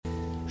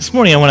This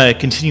morning I want to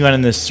continue on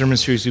in this sermon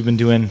series we've been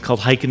doing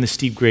called Hiking the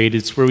Steep Grade.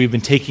 It's where we've been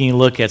taking a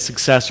look at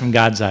success from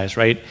God's eyes,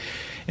 right?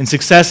 And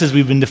success, as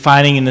we've been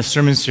defining in this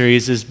sermon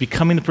series, is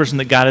becoming the person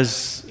that God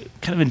has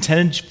kind of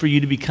intended for you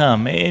to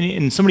become.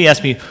 And somebody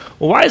asked me,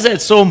 well, why is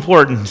that so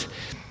important?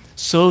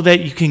 So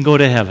that you can go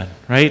to heaven,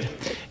 right?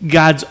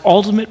 God's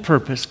ultimate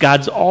purpose,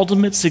 God's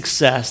ultimate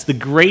success, the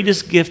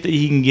greatest gift that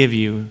he can give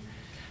you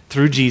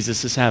through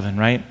Jesus is heaven,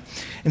 right?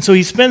 And so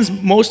he spends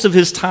most of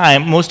his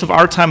time, most of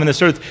our time on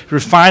this earth,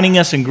 refining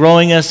us and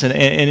growing us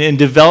and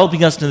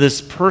developing us into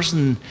this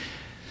person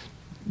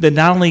that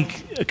not only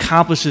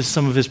accomplishes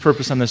some of his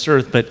purpose on this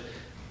earth, but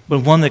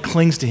one that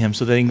clings to him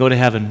so that he can go to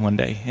heaven one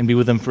day and be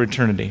with him for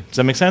eternity. Does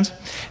that make sense?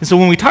 And so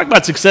when we talk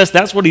about success,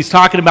 that's what he's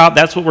talking about.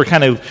 That's what we're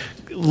kind of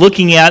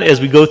looking at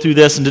as we go through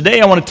this. And today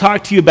I want to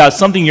talk to you about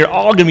something you're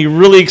all going to be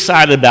really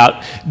excited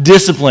about,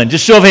 discipline.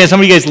 Just show of hands, how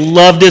many of you guys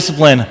love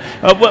discipline?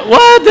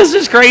 What? This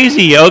is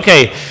crazy.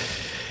 Okay.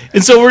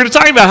 And so we're going to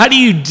talk about how do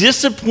you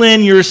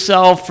discipline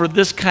yourself for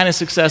this kind of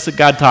success that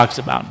God talks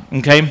about,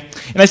 okay?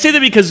 And I say that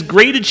because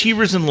great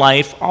achievers in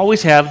life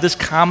always have this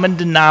common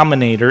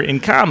denominator in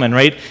common,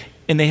 right?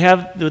 And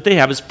what they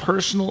have is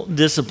personal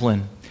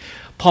discipline.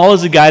 Paul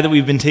is a guy that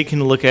we've been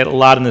taking a look at a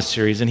lot in this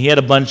series, and he had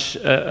a bunch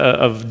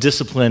of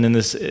discipline in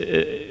this,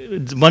 a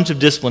bunch of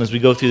discipline as we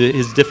go through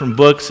his different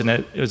books and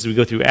as we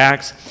go through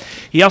Acts.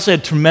 He also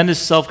had tremendous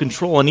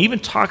self-control, and he even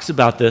talks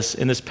about this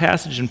in this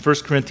passage in 1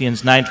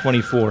 Corinthians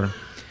 9:24.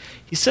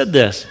 He said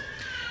this,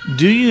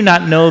 "Do you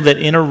not know that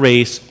in a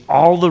race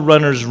all the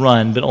runners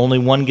run, but only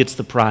one gets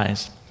the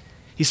prize?"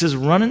 He says,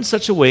 run in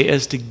such a way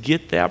as to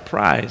get that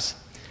prize.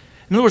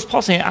 In other words,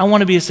 Paul's saying, I want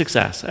to be a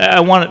success.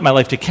 I want my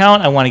life to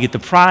count. I want to get the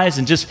prize.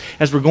 And just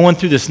as we're going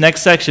through this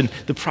next section,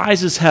 the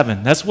prize is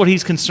heaven. That's what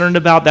he's concerned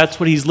about. That's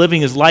what he's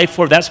living his life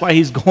for. That's why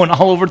he's going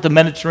all over the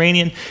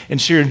Mediterranean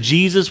and sharing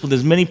Jesus with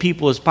as many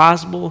people as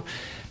possible,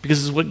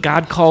 because it's what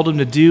God called him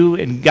to do,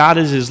 and God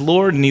is his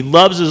Lord, and he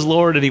loves his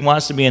Lord, and he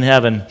wants to be in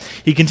heaven.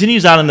 He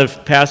continues on in the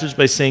passage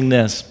by saying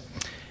this,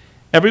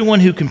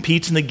 "Everyone who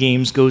competes in the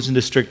games goes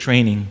into strict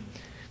training.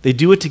 They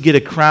do it to get a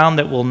crown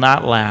that will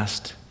not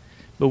last,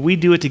 but we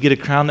do it to get a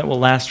crown that will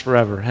last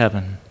forever,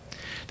 heaven.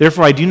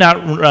 Therefore, I do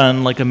not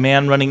run like a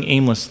man running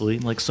aimlessly,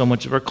 like so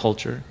much of our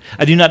culture.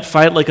 I do not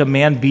fight like a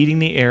man beating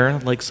the air,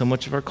 like so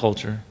much of our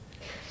culture.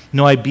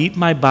 No, I beat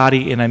my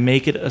body, and I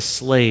make it a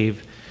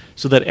slave,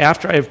 so that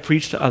after I have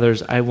preached to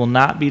others, I will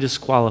not be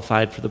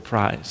disqualified for the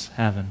prize,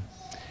 heaven."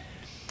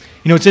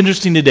 You know, it's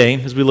interesting today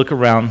as we look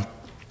around,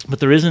 but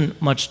there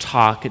isn't much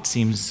talk, it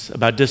seems,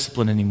 about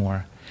discipline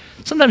anymore.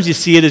 Sometimes you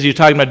see it as you're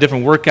talking about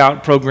different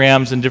workout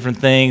programs and different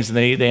things, and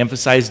they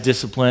emphasize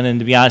discipline, and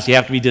to be honest, you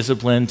have to be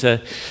disciplined to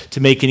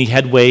make any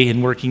headway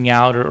in working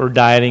out or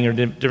dieting or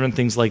different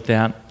things like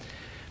that.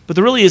 But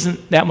there really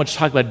isn't that much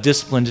talk about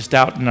discipline just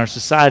out in our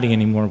society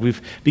anymore.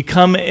 We've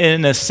become,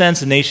 in a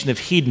sense, a nation of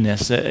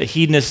hedonists. A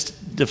hedonist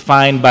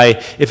defined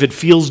by, if it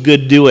feels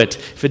good, do it.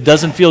 If it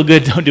doesn't feel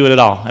good, don't do it at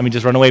all. I mean,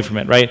 just run away from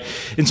it, right?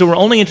 And so we're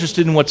only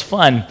interested in what's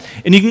fun.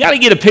 And you can kind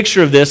of get a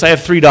picture of this. I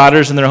have 3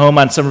 daughters, and they're home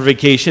on summer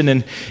vacation.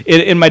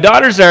 And my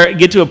daughters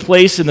get to a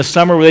place in the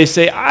summer where they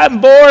say,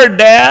 "I'm bored,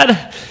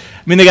 Dad."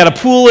 I mean, they got a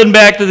pool in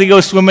back that they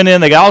go swimming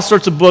in. They got all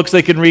sorts of books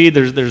they can read.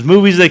 There's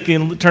movies they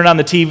can turn on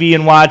the TV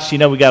and watch. You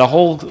know, we got a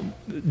whole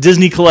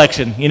Disney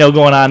collection,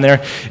 going on there.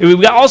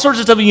 We've got all sorts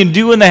of stuff you can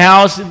do in the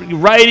house,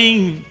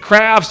 writing,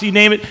 crafts, you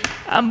name it.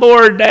 "I'm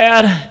bored,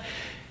 Dad."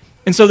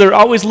 And so they're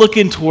always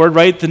looking toward,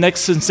 right, the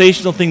next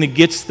sensational thing that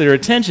gets their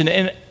attention.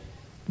 And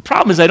the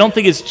problem is I don't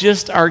think it's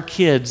just our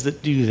kids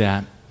that do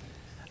that.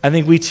 I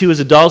think we too,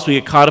 as adults, we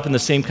get caught up in the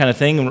same kind of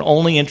thing, and we're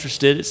only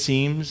interested, it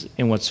seems,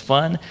 in what's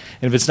fun.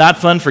 And if it's not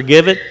fun,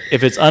 forgive it.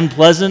 If it's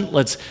unpleasant,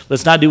 let's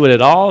not do it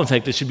at all. In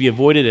fact, it should be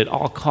avoided at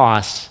all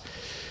costs.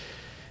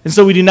 And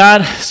so we do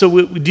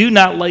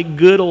not like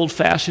good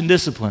old-fashioned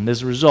discipline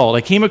as a result.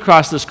 I came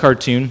across this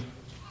cartoon.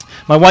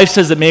 My wife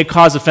says it may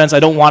cause offense. I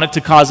don't want it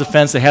to cause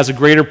offense. It has a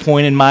greater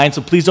point in mind,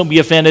 so please don't be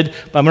offended.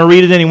 But I'm going to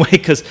read it anyway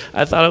because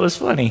I thought it was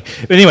funny.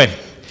 But anyway,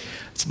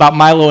 it's about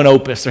Milo and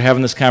Opus. They're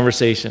having this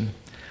conversation.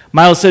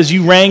 Milo says,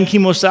 "You rang,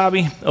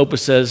 Kimosabe?"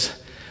 Opus says,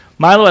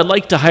 "Milo, I'd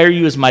like to hire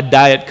you as my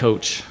diet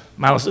coach."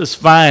 Milo says,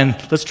 "Fine,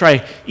 let's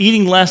try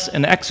eating less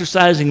and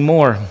exercising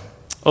more."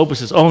 Opus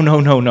says, "Oh,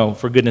 no,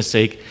 for goodness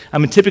sake.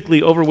 I'm a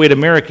typically overweight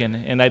American,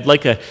 and I'd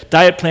like a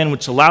diet plan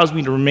which allows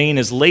me to remain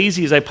as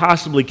lazy as I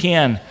possibly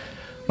can."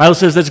 Milo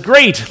says, "That's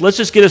great. Let's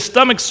just get a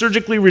stomach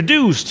surgically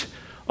reduced."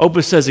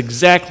 Opus says,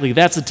 "Exactly,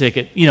 that's a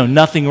ticket.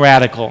 Nothing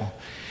radical."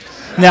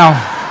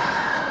 Now,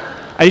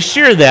 I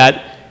share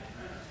that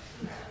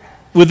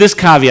with this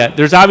caveat.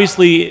 There's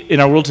obviously,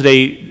 in our world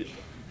today,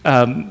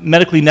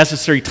 medically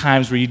necessary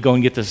times where you'd go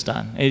and get this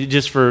done.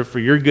 Just for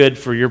your good,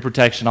 for your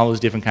protection, all those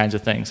different kinds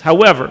of things.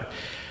 However,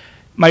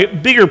 my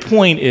bigger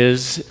point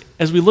is,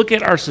 as we look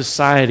at our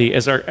society,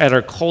 at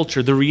our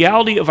culture, the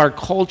reality of our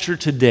culture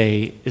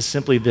today is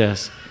simply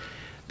this,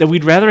 that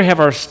we'd rather have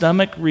our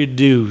stomach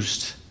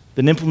reduced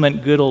than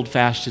implement good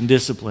old-fashioned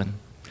discipline.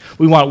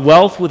 We want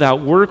wealth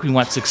without work. We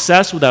want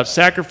success without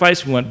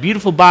sacrifice. We want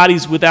beautiful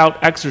bodies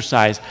without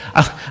exercise.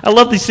 I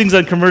love these things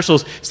on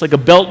commercials. It's like a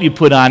belt you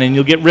put on and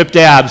you'll get ripped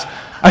abs.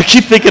 I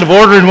keep thinking of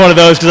ordering one of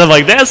those because I'm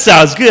like, that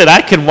sounds good.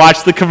 I can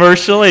watch the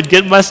commercial and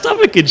get my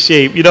stomach in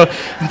shape.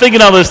 I'm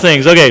thinking all those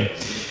things. Okay.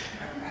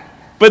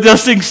 But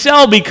those things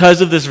sell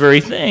because of this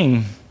very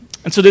thing.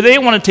 And so today I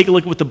want to take a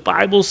look at what the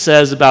Bible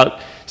says about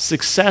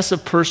success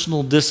of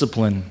personal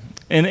discipline.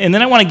 And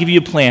then I want to give you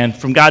a plan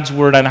from God's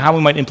Word on how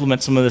we might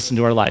implement some of this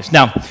into our lives.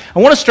 Now, I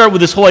want to start with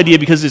this whole idea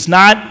because it's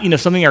not,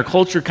 something our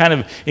culture kind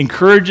of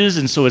encourages,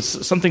 and so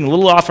it's something a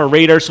little off our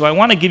radar. So I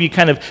want to give you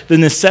kind of the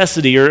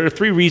necessity or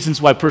 3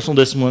 reasons why personal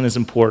discipline is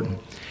important.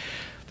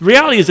 The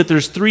reality is that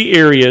there's 3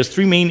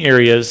 main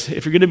areas.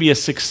 If you're going to be a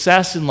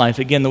success in life,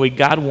 again, the way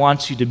God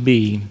wants you to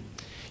be,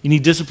 you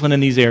need discipline in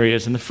these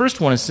areas. And the first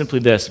one is simply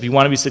this: if you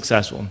want to be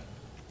successful,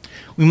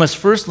 we must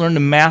first learn to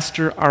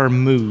master our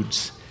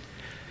moods.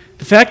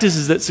 The fact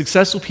is that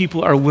successful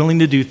people are willing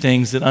to do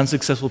things that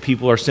unsuccessful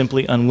people are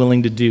simply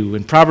unwilling to do.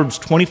 In Proverbs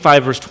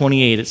 25, verse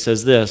 28, it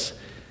says this: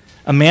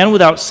 a man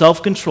without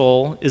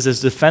self-control is as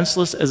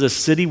defenseless as a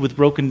city with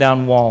broken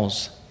down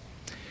walls.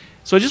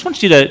 So I just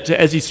want you to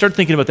as you start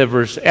thinking about that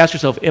verse, ask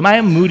yourself, am I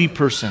a moody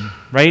person,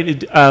 right?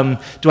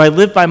 Do I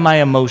live by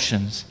my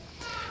emotions?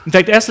 In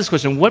fact, ask this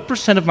question: what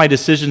 % of my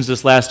decisions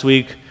this last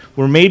week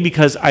were made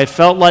because I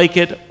felt like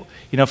it?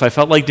 If I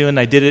felt like doing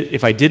it, I did it.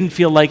 If I didn't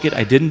feel like it,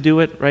 I didn't do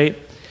it, right?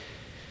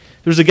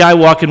 There was a guy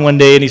walking one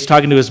day, and he's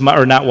talking to his mom,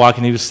 or not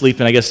walking, he was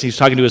sleeping, I guess. He was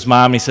talking to his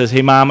mom, and he says,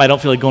 hey, Mom, I don't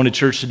feel like going to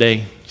church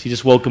today. She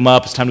just woke him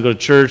up. It's time to go to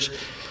church.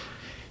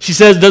 She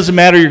says, it doesn't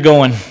matter, you're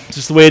going. It's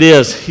just the way it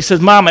is. He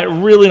says, Mom, I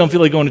really don't feel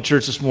like going to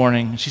church this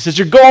morning. She says,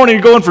 you're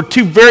going for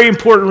 2 very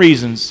important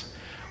reasons.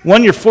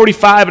 One, you're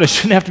 45, and I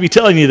shouldn't have to be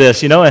telling you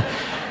this, And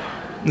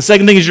the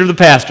second thing is you're the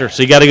pastor,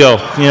 so you got to go,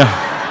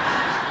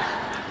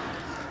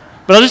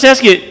 But I'll just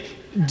ask you,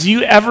 do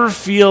you ever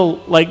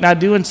feel like not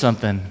doing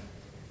something?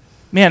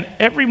 Man,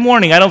 every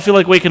morning I don't feel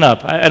like waking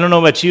up. I don't know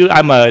about you.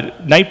 I'm a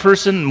night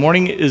person.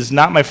 Morning is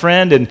not my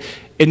friend. And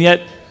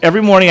yet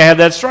every morning I have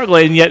that struggle.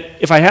 And yet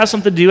if I have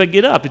something to do, I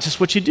get up. It's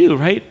just what you do,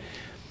 right?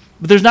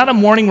 But there's not a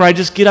morning where I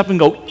just get up and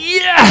go,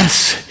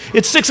 yes,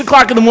 it's 6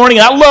 o'clock in the morning.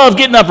 I love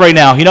getting up right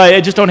now. I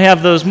just don't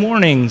have those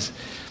mornings.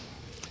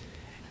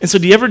 And so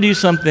do you ever do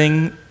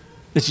something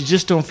that you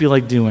just don't feel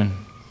like doing?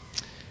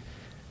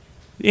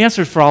 The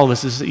answer for all of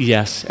us is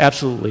yes,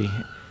 absolutely.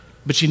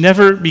 But you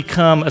never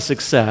become a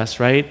success,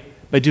 right,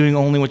 by doing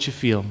only what you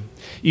feel.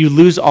 You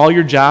lose all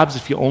your jobs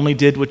if you only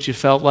did what you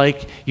felt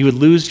like. You would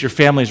lose your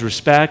family's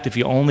respect if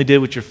you only did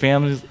what you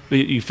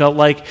felt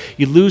like.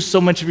 You lose so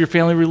much of your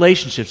family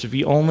relationships if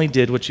you only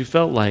did what you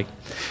felt like.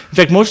 In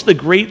fact, most of the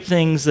great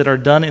things that are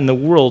done in the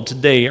world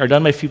today are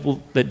done by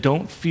people that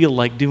don't feel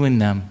like doing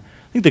them.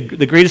 I think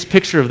the greatest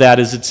picture of that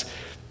is it's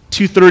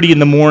 2:30 in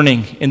the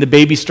morning and the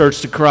baby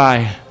starts to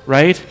cry,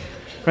 right?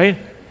 Right?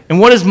 And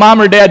what does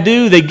mom or dad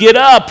do? They get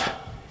up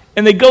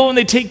and they go and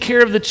they take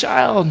care of the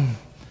child.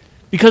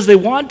 Because they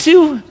want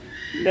to?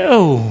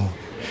 No.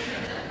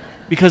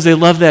 Because they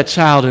love that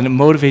child and it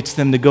motivates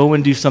them to go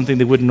and do something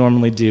they wouldn't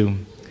normally do.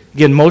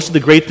 Again, most of the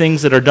great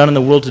things that are done in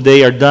the world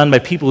today are done by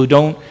people who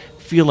don't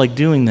feel like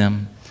doing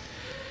them.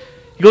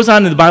 He goes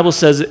on and the Bible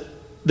says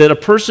that a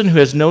person who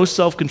has no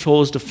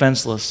self-control is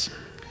defenseless.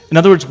 In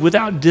other words,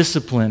 without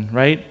discipline,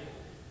 right,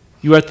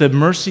 you are at the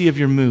mercy of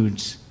your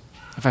moods.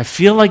 If I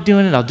feel like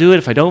doing it, I'll do it.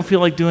 If I don't feel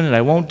like doing it,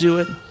 I won't do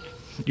it.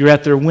 You're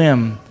at their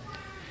whim.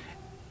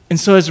 And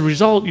so as a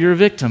result, you're a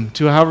victim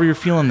to however you're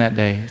feeling that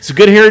day. It's a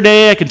good hair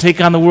day, I can take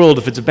on the world.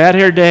 If it's a bad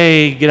hair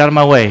day, get out of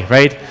my way,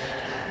 right?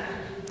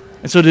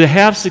 And so to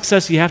have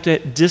success, you have to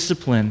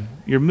discipline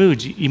your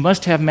moods. You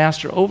must have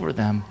master over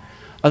them.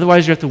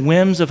 Otherwise, you're at the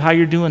whims of how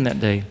you're doing that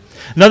day.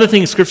 Another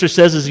thing Scripture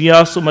says is you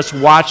also must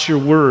watch your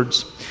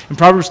words. In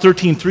Proverbs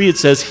 13:3, it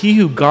says, he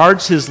who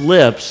guards his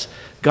lips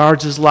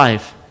guards his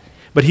life,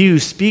 but he who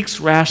speaks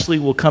rashly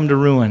will come to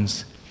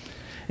ruins.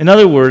 In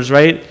other words,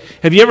 right,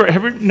 have you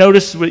ever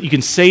noticed what you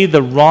can say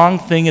the wrong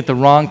thing at the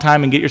wrong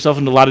time and get yourself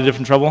into a lot of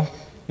different trouble?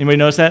 Anybody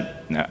notice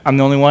that? I'm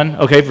the only one?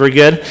 Okay, very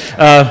good.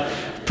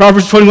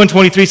 Proverbs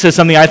 21:23 says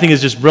something I think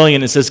is just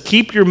brilliant. It says,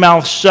 keep your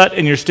mouth shut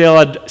and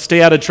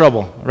stay out of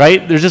trouble,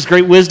 right? There's just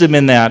great wisdom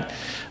in that.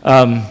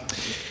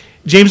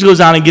 James goes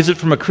on and gives it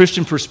from a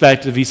Christian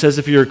perspective. He says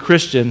if you're a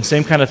Christian,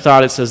 same kind of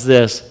thought, it says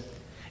this: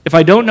 if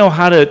I don't know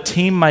how to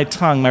tame my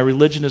tongue, my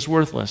religion is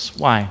worthless.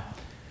 Why?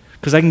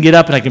 Because I can get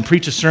up and I can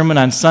preach a sermon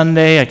on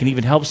Sunday. I can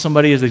even help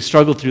somebody as they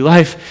struggle through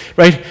life,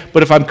 right?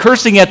 But if I'm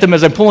cursing at them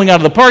as I'm pulling out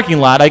of the parking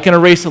lot, I can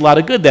erase a lot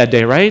of good that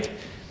day, right?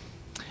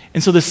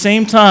 And so the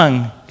same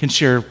tongue can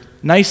share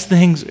nice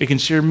things, it can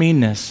share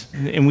meanness.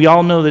 And we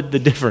all know the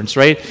difference,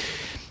 right?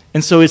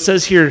 And so it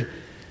says here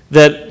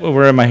that,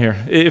 where am I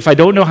here? If I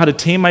don't know how to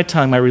tame my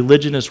tongue, my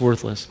religion is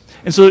worthless.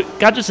 And so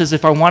God just says,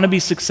 if I want to be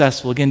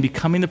successful, again,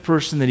 becoming the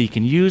person that he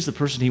can use, the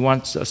person he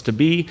wants us to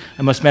be,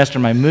 I must master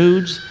my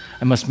moods,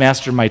 I must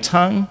master my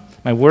tongue,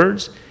 my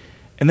words.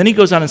 And then he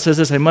goes on and says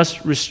this: I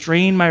must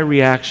restrain my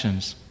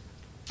reactions.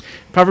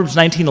 Proverbs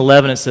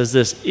 19:11, it says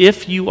this: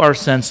 if you are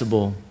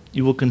sensible,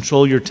 you will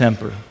control your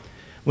temper.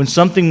 When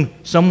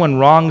someone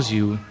wrongs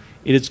you,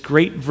 it is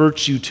great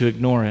virtue to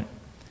ignore it.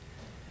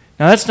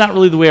 Now, that's not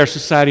really the way our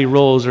society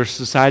rolls. Our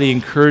society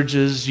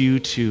encourages you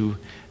to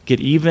get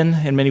even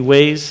in many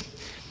ways.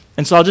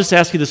 And so I'll just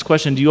ask you this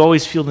question. Do you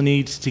always feel the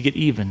need to get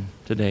even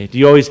today? Do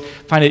you always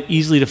find it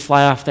easily to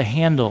fly off the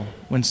handle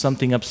when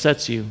something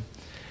upsets you?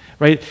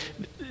 Right?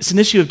 It's an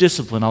issue of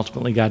discipline,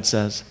 ultimately, God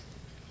says.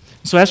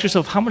 So ask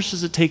yourself, how much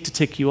does it take to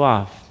tick you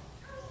off?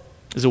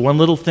 Is it one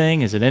little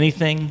thing? Is it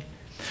anything?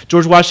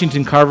 George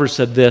Washington Carver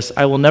said this,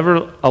 "I will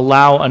never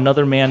allow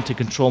another man to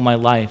control my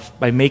life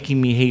by making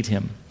me hate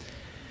him."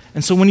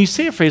 And so when you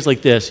say a phrase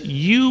like this,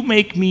 "You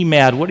make me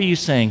mad," what are you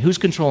saying? Who's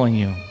controlling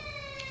you?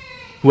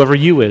 Whoever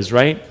you is,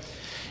 right?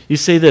 You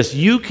say this,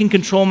 "You can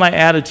control my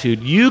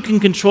attitude. You can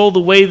control the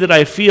way that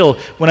I feel.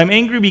 When I'm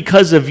angry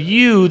because of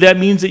you, that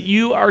means that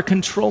you are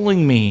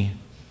controlling me."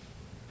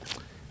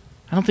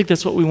 I don't think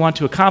that's what we want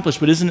to accomplish,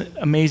 but isn't it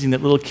amazing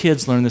that little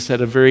kids learn this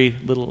at a very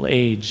little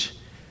age?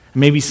 I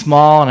may be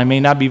small and I may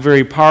not be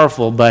very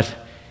powerful, but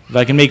if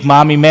I can make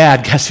mommy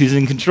mad, guess who's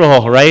in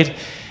control, right?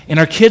 And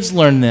our kids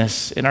learn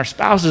this, and our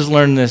spouses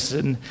learn this,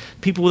 and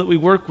people that we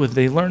work with,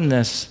 they learn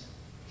this.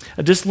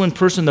 A disciplined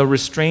person, though,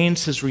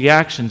 restrains his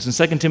reactions. In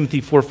 2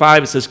 Timothy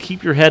 4:5, it says,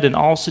 "Keep your head in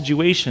all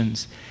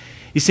situations."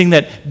 He's saying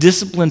that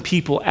disciplined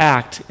people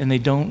act and they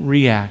don't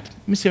react.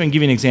 Let me see if I can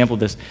give you an example of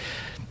this.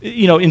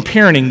 You know, in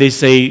parenting, they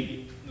say,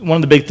 one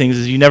of the big things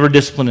is you never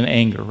discipline in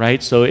anger,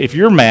 right? So if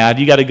you're mad,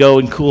 you got to go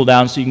and cool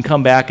down so you can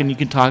come back and you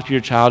can talk to your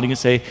child. You can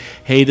say,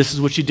 "Hey, this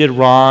is what you did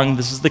wrong.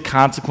 This is the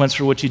consequence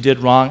for what you did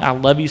wrong. I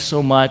love you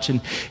so much."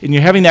 And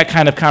you're having that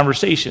kind of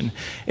conversation.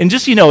 And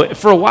just,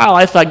 for a while,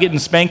 I thought getting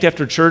spanked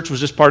after church was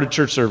just part of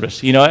church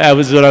service. When I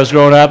was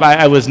growing up,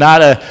 I was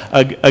not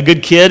a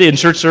good kid in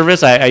church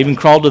service. I even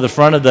crawled to the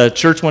front of the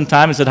church one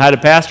time and said hi to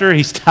pastor.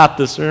 He stopped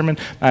the sermon.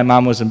 My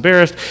mom was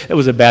embarrassed. It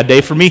was a bad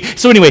day for me.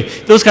 So anyway,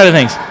 those kind of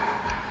things.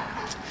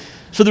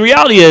 So the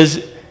reality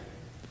is,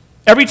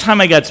 every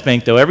time I got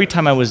spanked, though, every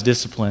time I was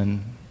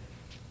disciplined,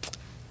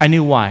 I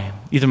knew why.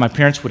 Either my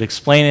parents would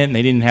explain it, and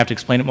they didn't have to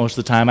explain it most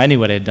of the time. I knew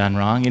what I had done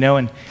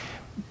wrong,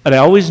 but I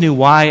always knew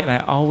why, and I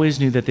always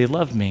knew that they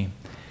loved me.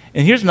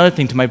 And here's another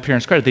thing to my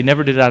parents' credit. They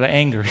never did it out of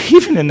anger.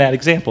 Even in that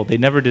example, they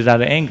never did it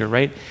out of anger,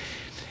 right?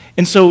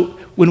 And so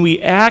when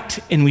we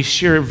act and we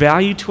share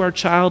value to our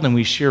child and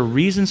we share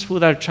reasons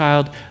with our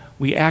child,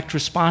 we act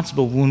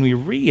responsible. When we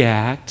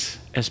react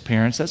as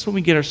parents, that's when we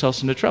get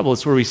ourselves into trouble.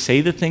 It's where we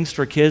say the things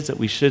to our kids that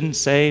we shouldn't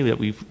say, that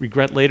we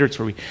regret later. It's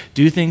where we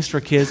do things to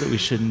our kids that we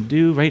shouldn't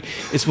do, right?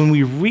 It's when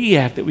we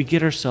react that we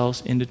get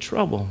ourselves into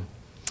trouble.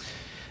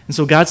 And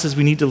so God says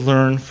we need to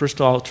learn, first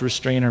of all, to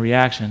restrain our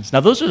reactions. Now,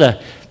 those are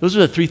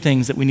the three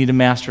things that we need to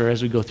master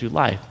as we go through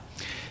life.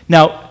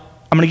 Now,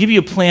 I'm going to give you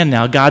a plan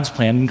now, God's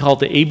plan. We can call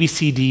it the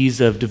ABCDs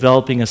of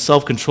developing a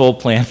self-control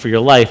plan for your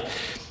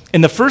life.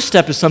 And the first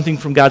step is something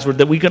from God's Word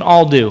that we can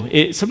all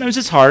do. Sometimes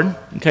it's hard,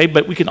 okay,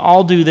 but we can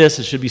all do this.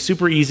 It should be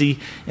super easy,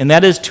 and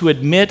that is to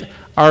admit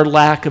our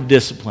lack of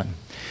discipline.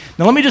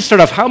 Now, let me just start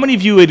off. How many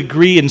of you would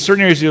agree in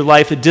certain areas of your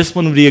life that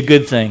discipline would be a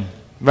good thing,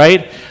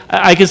 right?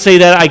 I could say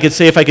that. I could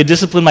say if I could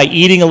discipline my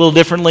eating a little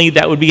differently,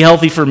 that would be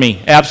healthy for me,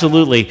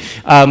 absolutely.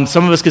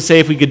 Some of us could say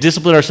if we could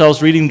discipline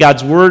ourselves reading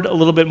God's Word a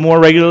little bit more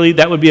regularly,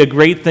 that would be a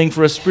great thing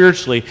for us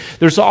spiritually.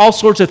 There's all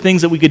sorts of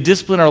things that we could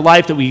discipline our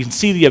life that we can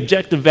see the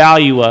objective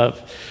value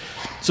of.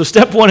 So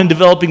step one in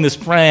developing this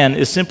plan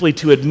is simply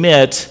to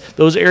admit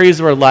those areas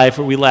of our life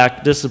where we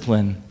lack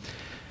discipline,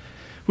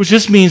 which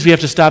just means we have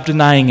to stop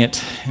denying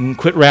it and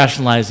quit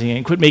rationalizing it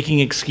and quit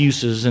making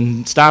excuses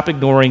and stop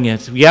ignoring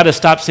it. We got to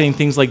stop saying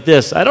things like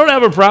this: "I don't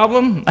have a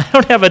problem. I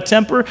don't have a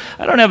temper.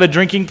 I don't have a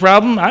drinking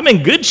problem. I'm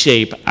in good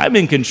shape. I'm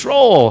in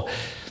control."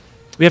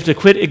 We have to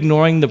quit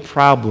ignoring the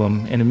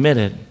problem and admit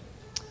it.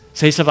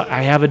 Say stuff like,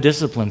 "I have a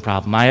discipline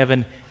problem. I have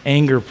an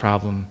anger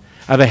problem.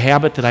 I have a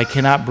habit that I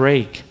cannot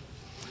break."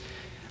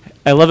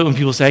 I love it when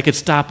people say, "I could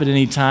stop at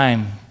any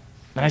time."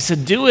 And I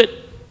said, do it,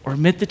 or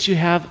admit that you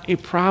have a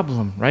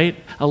problem, right?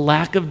 A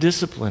lack of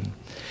discipline.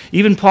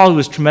 Even Paul, who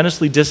was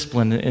tremendously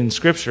disciplined in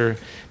Scripture,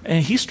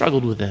 and he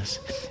struggled with this.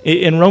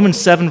 In Romans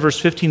 7, verse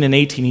 15 and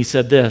 18, he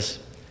said this: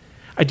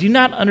 "I do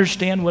not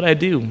understand what I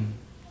do,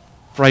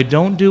 for I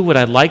don't do what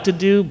I'd like to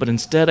do, but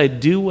instead I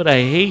do what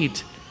I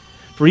hate.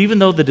 For even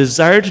though the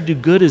desire to do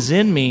good is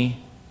in me,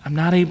 I'm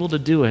not able to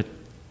do it."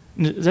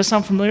 Does that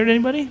sound familiar to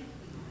anybody?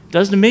 It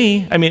does to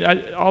me.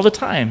 All the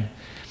time.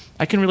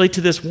 I can relate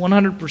to this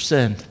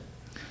 100%.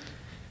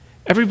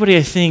 Everybody,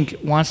 I think,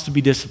 wants to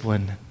be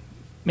disciplined.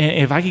 Man,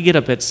 if I could get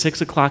up at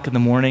 6 o'clock in the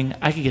morning,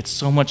 I could get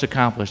so much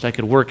accomplished. I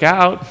could work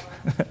out.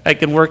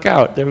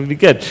 That would be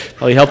good.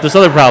 Probably help this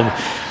other problem.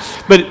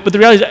 But the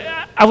reality is,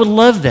 I would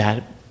love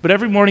that. But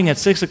every morning at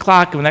 6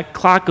 o'clock, when that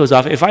clock goes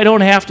off, if I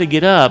don't have to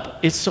get up,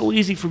 it's so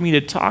easy for me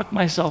to talk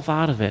myself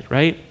out of it,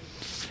 right?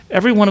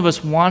 Every one of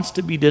us wants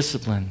to be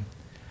disciplined.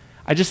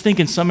 I just think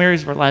in some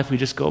areas of our life, we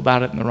just go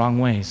about it in the wrong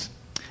ways.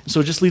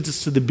 So it just leads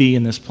us to the B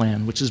in this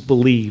plan, which is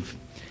believe.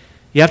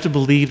 You have to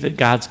believe that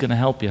God's going to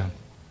help you.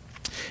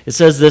 It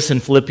says this in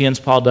Philippians,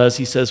 Paul does.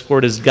 He says, "For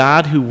it is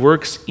God who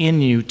works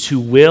in you to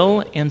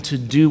will and to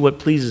do what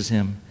pleases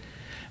him."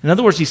 In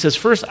other words, he says,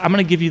 first, I'm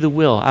going to give you the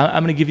will.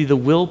 I'm going to give you the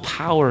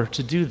willpower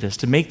to do this,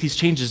 to make these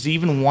changes, to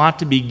even want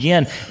to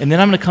begin. And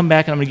then I'm going to come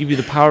back and I'm going to give you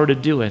the power to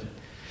do it.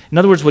 In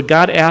other words, what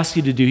God asks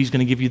you to do, he's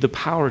going to give you the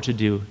power to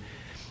do.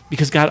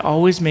 Because God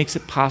always makes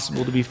it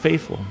possible to be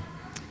faithful.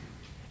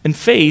 And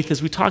faith,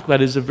 as we talk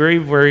about, is a very,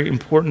 very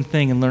important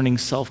thing in learning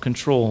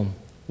self-control.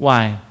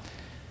 Why?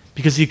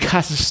 Because you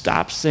got to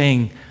stop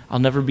saying, I'll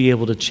never be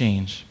able to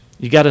change.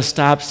 You got to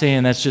stop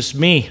saying, that's just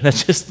me.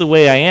 That's just the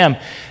way I am.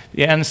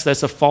 Yeah, and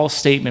that's a false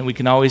statement. We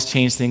can always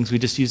change things. We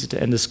just use it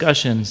to end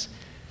discussions.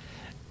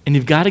 And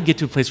you've got to get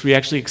to a place where you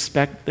actually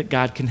expect that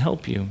God can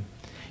help you.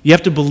 You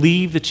have to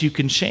believe that you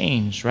can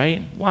change,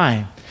 right?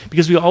 Why?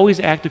 Because we always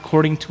act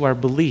according to our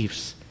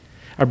beliefs.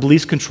 Our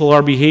beliefs control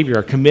our behavior.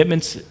 Our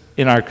commitments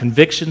and our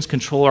convictions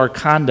control our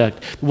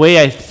conduct. The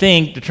way I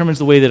think determines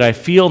the way that I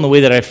feel, and the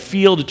way that I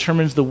feel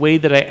determines the way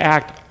that I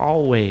act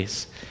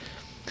always.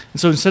 And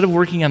so instead of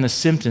working on the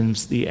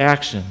symptoms, the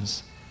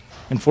actions,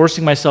 and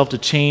forcing myself to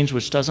change,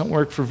 which doesn't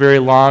work for very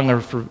long or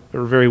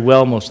very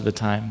well most of the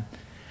time,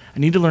 I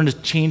need to learn to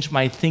change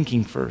my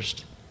thinking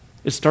first.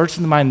 It starts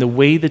in the mind, the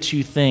way that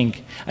you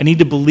think. I need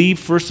to believe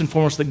first and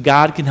foremost that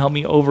God can help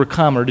me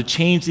overcome or to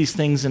change these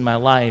things in my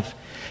life.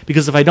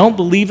 Because if I don't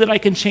believe that I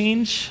can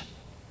change,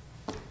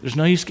 there's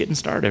no use getting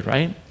started,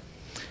 right?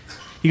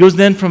 He goes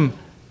then from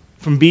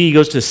B, he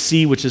goes to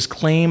C, which is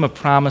claim a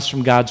promise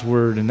from God's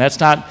word. And that's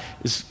not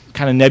as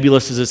kind of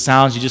nebulous as it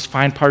sounds. You just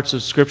find parts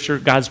of Scripture,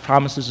 God's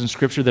promises in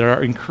Scripture that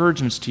are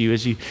encouragements to you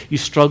as you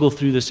struggle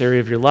through this area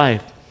of your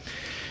life.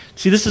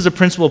 See, this is a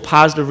principle of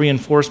positive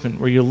reinforcement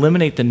where you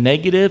eliminate the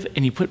negative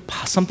and you put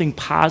something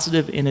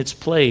positive in its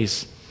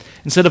place.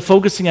 Instead of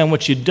focusing on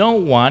what you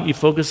don't want, you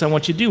focus on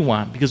what you do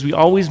want, because we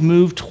always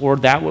move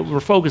toward that what we're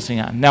focusing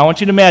on. Now, I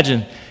want you to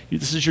imagine,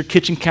 this is your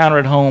kitchen counter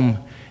at home,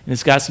 and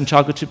it's got some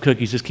chocolate chip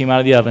cookies just came out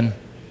of the oven.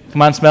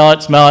 Come on, smell it.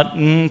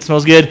 It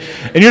smells good.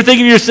 And you're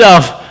thinking to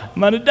yourself,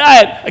 I'm on a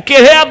diet. I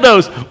can't have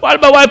those. Why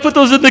did my wife put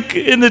those in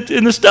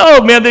the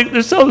stove, man?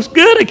 They're so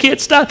good. I can't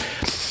stop.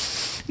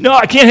 No,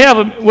 I can't have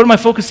them. What am I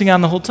focusing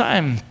on the whole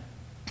time?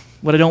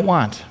 What I don't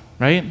want,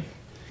 right?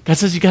 God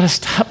says you got to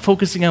stop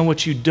focusing on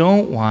what you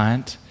don't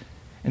want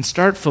and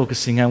start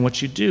focusing on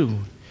what you do.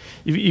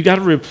 You got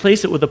to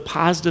replace it with a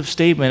positive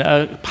statement,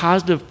 a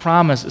positive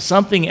promise,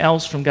 something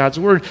else from God's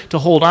word to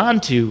hold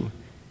on to.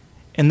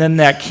 And then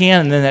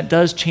that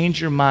does change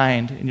your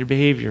mind and your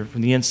behavior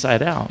from the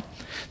inside out.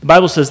 The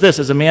Bible says this,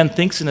 as a man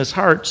thinks in his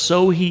heart,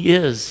 so he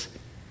is.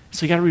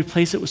 So you got to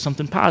replace it with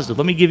something positive.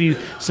 Let me give you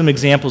some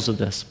examples of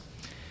this.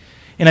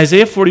 In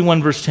Isaiah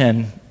 41, verse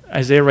 10,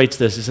 Isaiah writes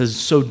this. It says,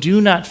 so do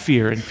not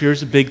fear, and fear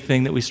is a big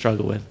thing that we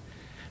struggle with.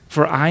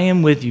 For I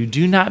am with you.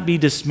 Do not be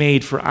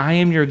dismayed, for I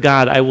am your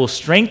God. I will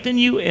strengthen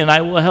you, and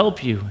I will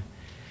help you.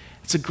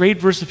 It's a great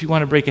verse if you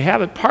want to break a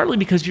habit, partly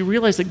because you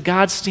realize that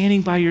God's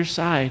standing by your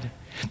side,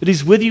 that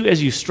he's with you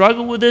as you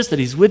struggle with this, that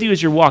he's with you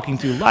as you're walking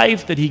through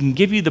life, that he can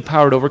give you the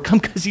power to overcome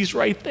because he's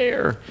right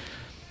there.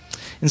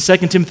 In 2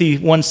 Timothy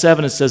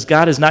 1:7, it says,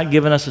 God has not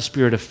given us a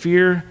spirit of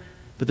fear,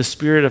 but the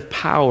spirit of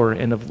power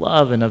and of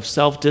love and of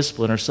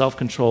self-discipline or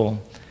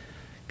self-control.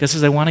 God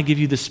says, I want to give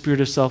you the spirit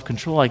of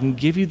self-control. I can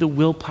give you the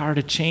willpower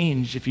to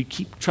change. If you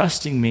keep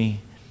trusting me,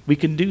 we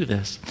can do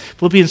this.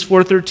 Philippians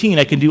 4:13,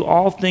 I can do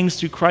all things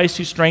through Christ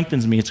who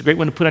strengthens me. It's a great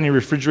one to put on your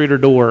refrigerator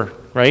door,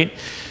 right?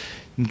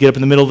 You get up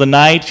in the middle of the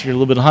night, you're a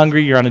little bit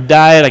hungry, you're on a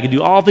diet. I can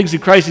do all things through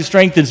Christ who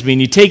strengthens me.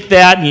 And you take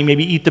that and you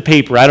maybe eat the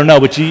paper. I don't know,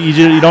 but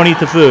you don't eat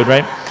the food,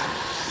 right?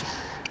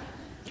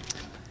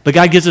 But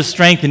God gives us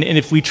strength. And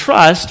if we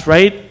trust,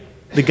 right,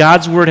 that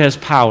God's word has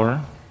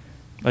power,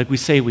 like we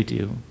say we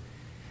do,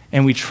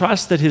 and we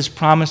trust that his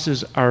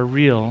promises are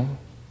real,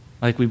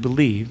 like we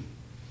believe,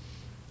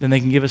 then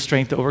they can give us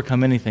strength to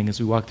overcome anything as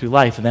we walk through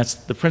life. And that's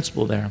the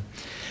principle there.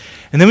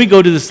 And then we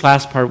go to this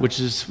last part, which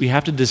is we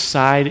have to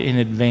decide in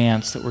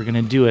advance that we're going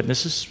to do it. And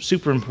this is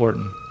super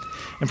important.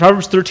 In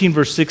Proverbs 13,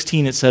 verse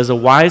 16, it says, a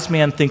wise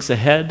man thinks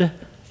ahead,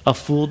 a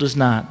fool does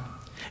not.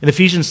 In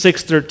Ephesians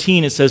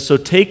 6:13, it says, so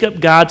take up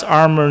God's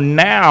armor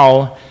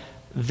now,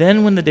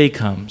 then when the day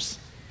comes,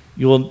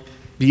 you will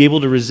be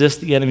able to resist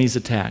the enemy's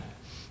attack.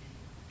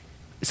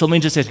 So let me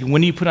just ask you,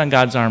 when do you put on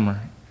God's armor?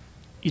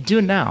 You do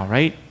it now,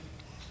 right?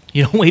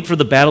 You don't wait for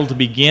the battle to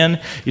begin.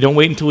 You don't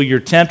wait until you're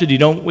tempted. You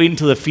don't wait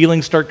until the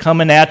feelings start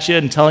coming at you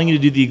and telling you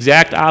to do the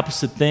exact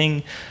opposite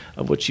thing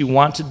of what you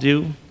want to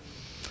do.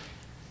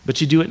 But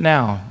you do it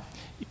now.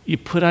 You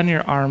put on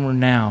your armor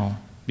now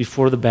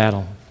before the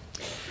battle.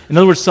 In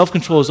other words,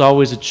 self-control is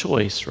always a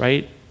choice,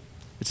 right?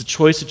 It's a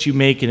choice that you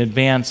make in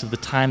advance of the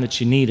time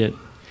that you need it.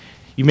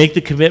 You make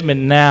the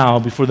commitment now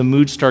before the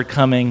moods start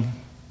coming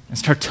and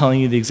start telling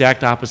you the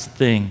exact opposite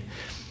thing.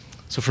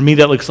 So for me,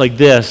 that looks like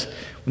this.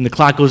 When the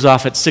clock goes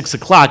off at 6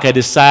 o'clock, I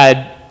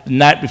decide the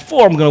night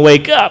before I'm going to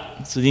wake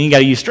up. So then you got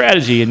to use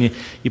strategy, and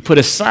you put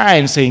a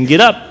sign saying, get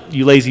up,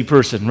 you lazy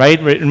person, right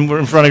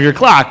in front of your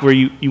clock where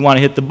you want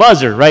to hit the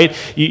buzzer, right?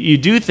 You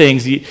do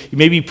things. You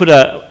maybe put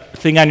a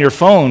thing on your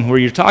phone where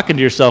you're talking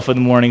to yourself in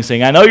the morning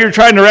saying, I know you're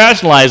trying to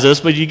rationalize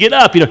this, but you get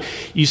up. You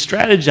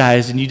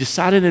strategize, and you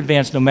decide in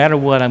advance, no matter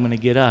what, I'm going to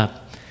get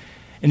up.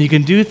 And you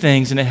can do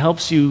things, and it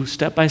helps you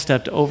step by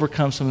step to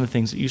overcome some of the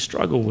things that you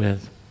struggle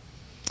with.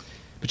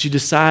 But you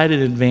decide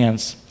in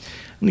advance.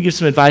 I'm going to give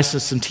some advice to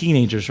some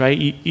teenagers, right?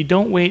 You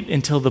don't wait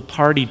until the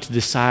party to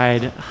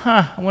decide,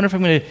 I wonder if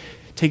I'm going to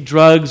take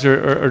drugs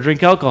or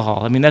drink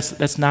alcohol. I mean,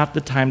 that's not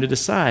the time to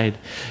decide.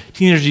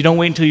 Teenagers, you don't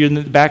wait until you're in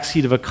the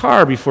backseat of a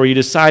car before you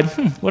decide,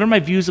 what are my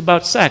views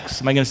about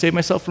sex? Am I going to save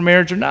myself for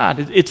marriage or not?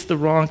 It's the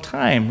wrong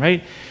time,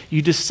 right?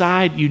 You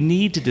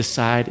need to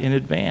decide in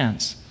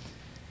advance.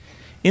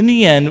 In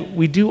the end,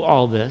 we do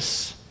all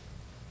this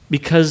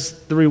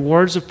because the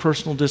rewards of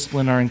personal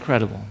discipline are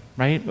incredible,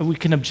 right? We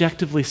can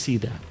objectively see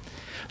that.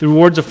 The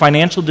rewards of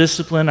financial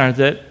discipline are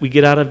that we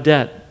get out of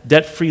debt,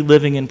 debt-free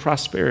living and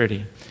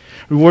prosperity.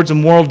 Rewards of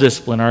moral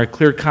discipline are a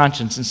clear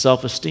conscience and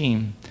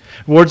self-esteem.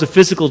 Rewards of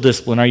physical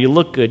discipline are you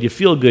look good, you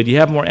feel good, you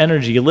have more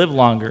energy, you live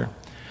longer.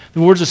 The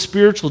rewards of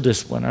spiritual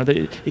discipline are that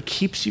it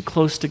keeps you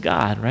close to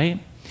God, right?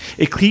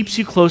 It keeps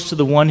you close to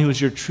the one who is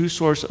your true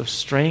source of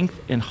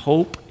strength and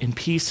hope and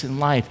peace in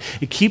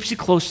life. It keeps you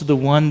close to the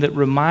one that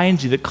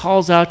reminds you, that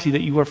calls out to you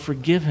that you are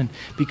forgiven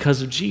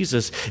because of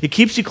Jesus. It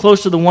keeps you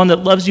close to the one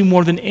that loves you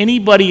more than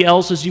anybody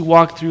else as you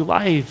walk through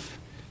life.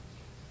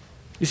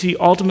 You see,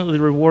 ultimately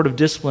the reward of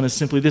discipline is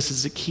simply this,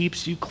 is it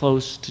keeps you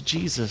close to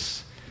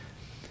Jesus.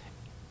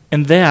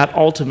 And that,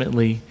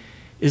 ultimately,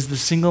 is the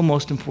single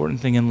most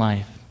important thing in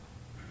life.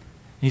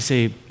 And you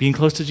say, being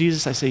close to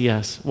Jesus? I say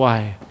yes.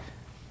 Why?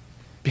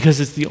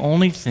 Because it's the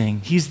only thing,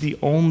 he's the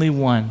only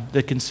one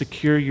that can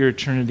secure your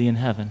eternity in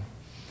heaven.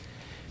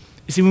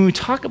 You see, when we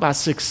talk about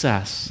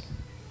success,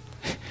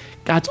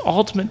 God's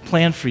ultimate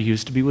plan for you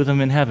is to be with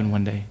him in heaven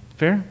one day.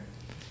 Fair?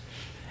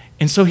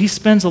 And so he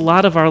spends a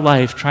lot of our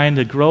life trying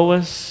to grow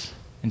us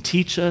and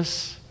teach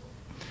us,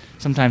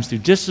 sometimes through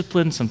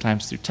discipline,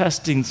 sometimes through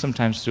testing,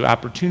 sometimes through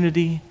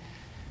opportunity.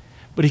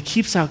 But he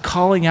keeps out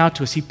calling out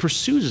to us. He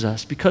pursues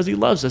us because he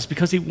loves us,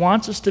 because he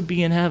wants us to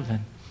be in heaven.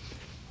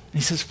 And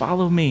he says,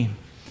 follow me.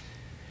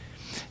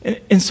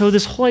 And so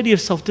this whole idea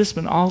of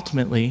self-discipline,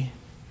 ultimately,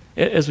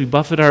 as we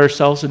buffet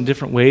ourselves in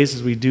different ways,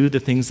 as we do the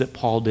things that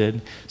Paul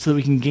did, so that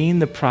we can gain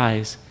the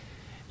prize,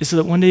 is so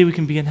that one day we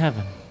can be in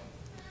heaven.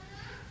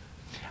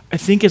 I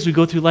think as we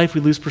go through life,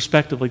 we lose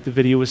perspective, like the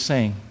video was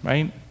saying,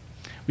 right?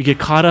 We get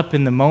caught up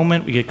in the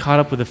moment, we get caught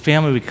up with the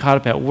family, we get caught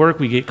up at work,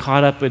 we get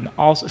caught up in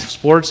all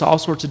sports, all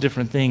sorts of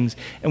different things,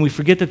 and we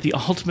forget that the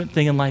ultimate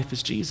thing in life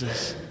is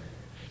Jesus.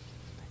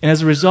 And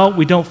as a result,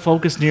 we don't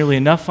focus nearly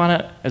enough on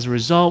it. As a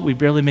result, we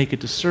barely make it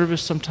to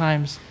service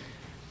sometimes.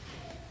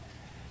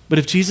 But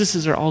if Jesus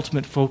is our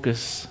ultimate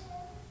focus,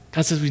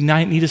 God says we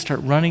need to start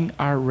running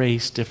our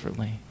race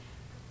differently.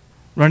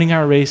 Running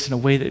our race in a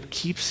way that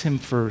keeps him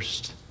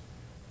first.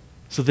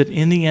 So that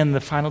in the end,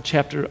 the final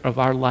chapter of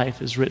our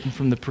life is written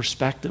from the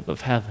perspective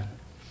of heaven.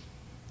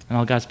 And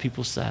all God's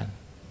people said,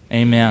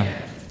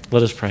 amen.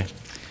 Let us pray.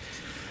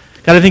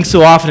 God, I think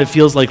so often it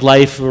feels like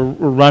life, we're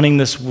running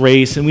this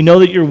race, and we know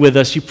that you're with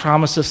us. You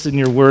promise us in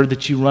your word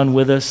that you run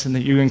with us and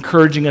that you're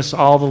encouraging us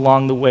all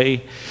along the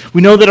way.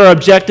 We know that our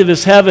objective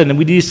is heaven, and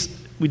we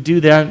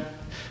do that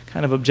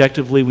kind of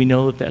objectively. We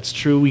know that that's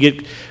true. We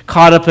get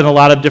caught up in a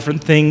lot of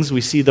different things. We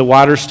see the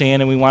water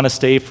stand, and we want to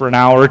stay for an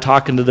hour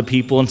talking to the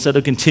people instead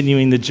of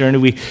continuing the journey.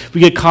 We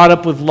get caught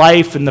up with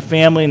life and the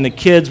family and the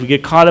kids. We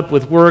get caught up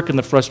with work and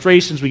the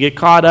frustrations. We get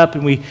caught up,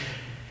 and we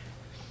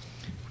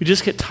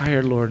just get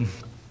tired, Lord.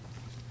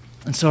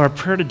 And so our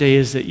prayer today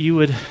is that you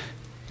would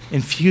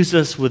infuse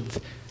us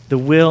with the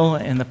will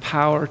and the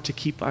power to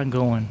keep on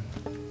going.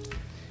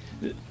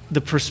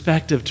 The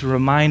perspective to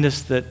remind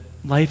us that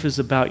life is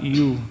about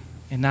you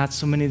and not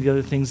so many of the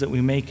other things that we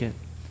make it.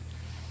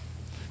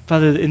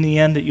 Father, in the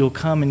end that you'll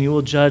come and you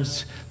will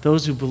judge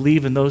those who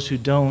believe and those who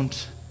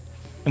don't.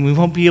 And we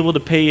won't be able to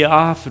pay you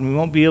off, and we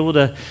won't be able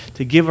to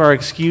give our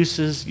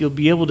excuses. You'll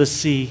be able to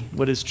see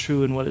what is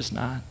true and what is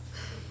not.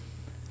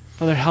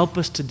 Father, help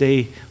us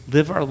today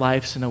live our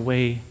lives in a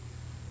way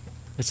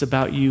that's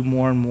about you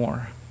more and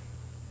more,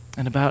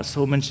 and about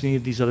so many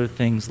of these other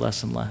things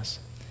less and less.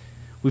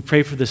 We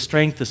pray for this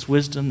strength, this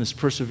wisdom, this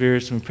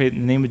perseverance, and we pray in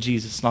the name of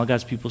Jesus, and all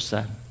God's people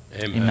said,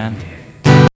 Amen.